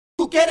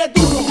quieres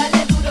duro,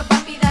 Dale duro,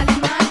 papi, dale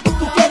más duro.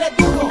 tú quieres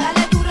duro,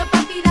 Dale duro,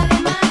 papi, dale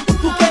más duro.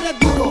 tú quieres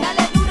duro,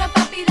 Dale duro,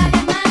 papi,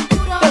 dale más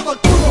duro. te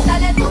torturo,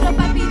 Dale duro,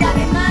 papi,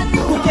 dale más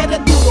duro. tú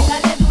quieres duro,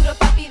 Dale duro,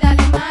 papi,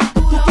 dale más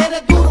duro. tú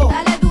quieres duro,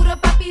 Dale duro,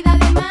 papi,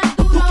 dale más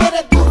duro. tú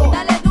quieres duro,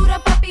 Dale duro,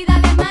 papi,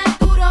 dale más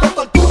duro. te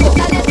torturo.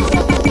 Dale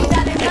duro, papi,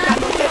 dale Esta más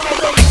noche duro. te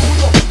doy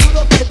duro,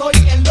 duro te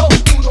doy en lo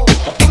oscuro,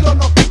 duro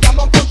nos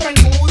pillamos contra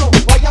el muro,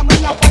 guayamos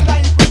en la falda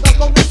y cuidado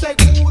con el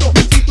seguro.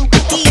 Si tu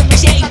gato se me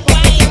DJ toca con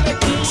ese Quieres,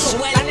 vestido,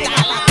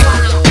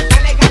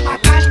 dale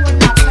gamacarlo en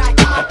la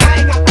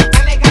playa,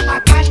 dale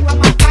gamacarlo a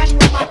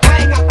matarlo en la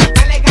playa,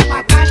 dale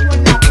gamacarlo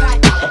en la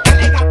playa,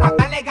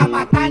 dale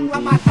gamacarlo a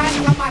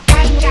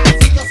matarlo.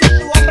 Si yo soy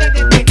tu hombre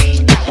desde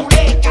niña,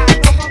 culeca,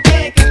 no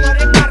conté que tú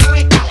eres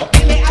marrueca,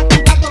 dile a tu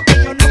gato que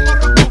yo no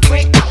corro con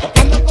feca, que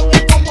ando con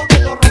el combo de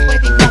los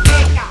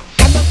rompediscoteca,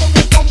 que ando con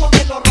el combo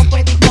de los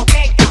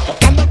rompediscoteca,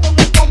 que ando con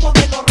el combo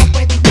de los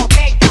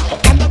rompediscoteca,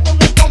 que ando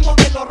con el combo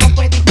de los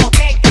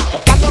rompediscoteca,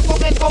 que ando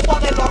con el combo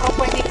de los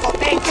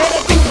rompediscoteca.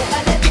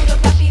 Dale duro,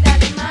 papi,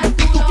 dale más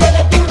duro. Tú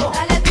quieres duro,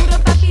 Dale duro,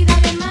 papi,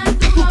 dale más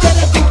duro. tú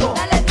quieres duro,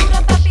 Dale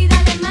duro, papi,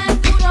 dale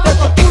más duro. te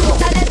torturo,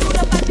 Dale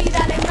duro, papi,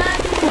 dale más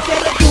tú duro.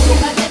 quieres duro,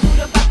 Dale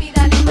duro, papi,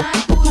 dale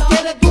más tú duro.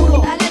 quieres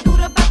duro, Dale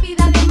duro, papi,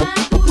 dale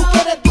más tú duro.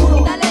 quieres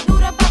duro, Dale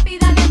duro, papi,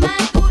 dale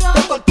más duro.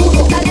 te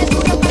torturo. Dale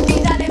duro, papi,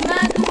 dale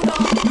más duro.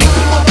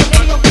 Hicimos de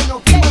niños que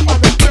nos fuimos pa'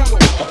 los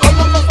puros,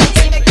 como los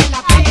sostenes que en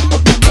la calle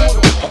con tu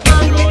muro.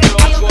 Si vienes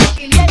a los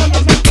tranquilitos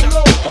no me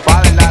curo.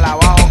 Padre, dale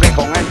abajo que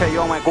con ese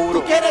yo me Tú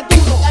curo. quieres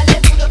duro, Dale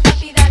duro,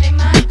 papi, dale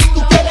más tú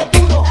duro. quieres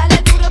duro,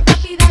 Dale duro,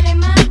 papi, dale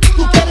más tú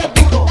duro. quieres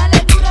duro,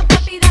 Dale duro,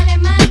 papi, dale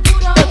más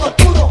duro. te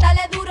torturo.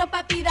 Dale duro,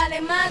 papi,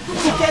 dale más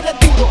duro. Tú quieres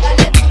duro,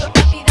 Dale duro,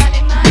 papi,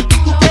 dale más tú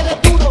duro.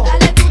 quieres duro,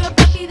 Dale duro,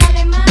 papi,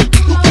 dale más tú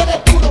duro.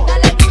 quieres duro,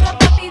 Dale duro,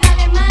 papi,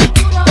 dale más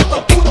duro. te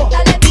torturo.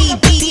 Dale duro,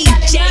 papi,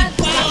 dale DJ más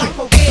duro. La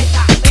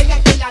coqueta, venga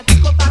que la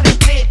disco está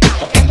repleta,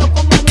 que ando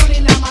con Manuel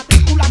y la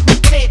matrícula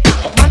completa.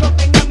 Mano,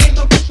 tenga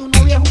miedo que tu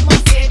novia es un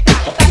maceta.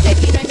 Dale,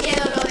 si no hay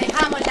miedo, lo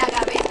dejamos en la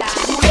gaveta.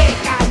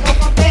 Culeca, no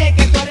conté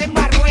que tú eres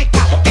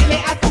marrueca,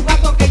 dile a tu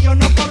gato que yo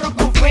no corro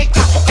con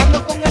feca, que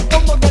ando con el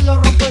combo de los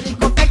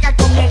rompediscoteca,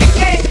 con el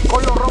que,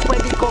 con los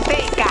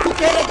rompediscoteca. Tú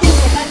quieres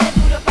duro, Dale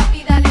duro,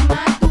 papi, dale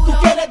más tú duro.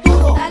 quieres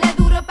duro, Dale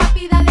duro,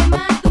 papi, dale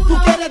más tú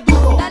duro. quieres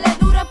duro, Dale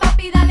duro,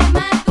 papi, dale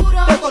más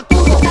duro. te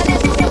torturo. Dale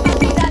duro,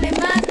 papi, dale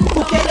más Tú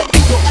duro. quieres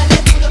duro, Dale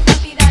duro,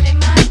 papi, dale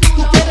más tú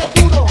duro. quieres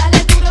duro,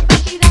 Dale duro,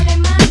 papi, dale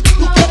más tú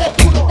duro. quieres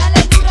duro,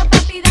 Dale duro,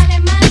 papi, dale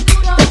más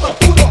duro. te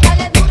torturo.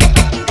 Dale duro,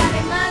 papi,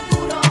 dale más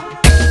duro.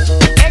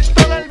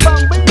 Héctor el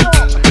Bambino.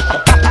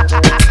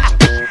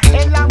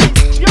 En la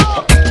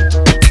misión.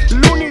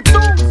 Looney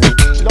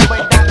Tunes. Los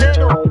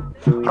verdaderos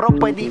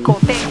rompediscotecas.